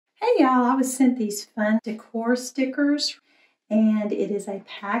y'all, I was sent these fun decor stickers, and it is a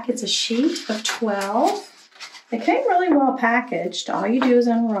pack. It's a sheet of 12. They came really well packaged. All you do is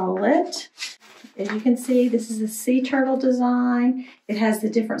unroll it. As you can see, this is a sea turtle design. It has the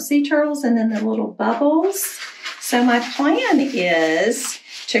different sea turtles and then the little bubbles. So my plan is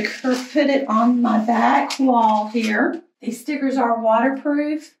to put it on my back wall here. These stickers are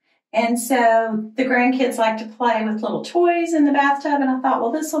waterproof. And so the grandkids like to play with little toys in the bathtub, and I thought,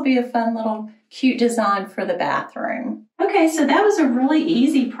 well, this will be a fun little cute design for the bathroom. Okay, so that was a really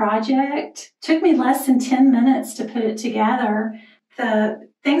easy project. Took me less than 10 minutes to put it together. The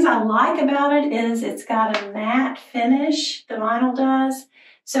things I like about it is it's got a matte finish, the vinyl does,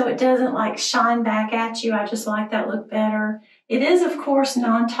 so it doesn't like shine back at you. I just like that look better. It is, of course,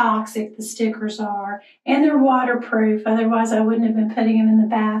 non-toxic, the stickers are, and they're waterproof. Otherwise, I wouldn't have been putting them in the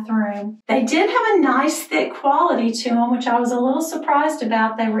bathroom. They did have a nice thick quality to them, which I was a little surprised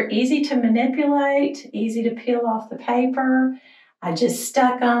about. They were easy to manipulate, easy to peel off the paper. I just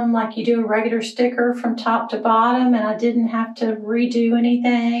stuck them like you do a regular sticker from top to bottom, and I didn't have to redo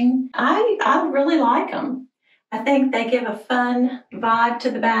anything. I really like them. I think they give a fun vibe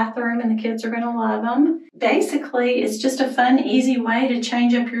to the bathroom, and the kids are going to love them. Basically, it's just a fun, easy way to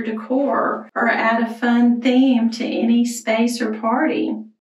change up your decor or add a fun theme to any space or party.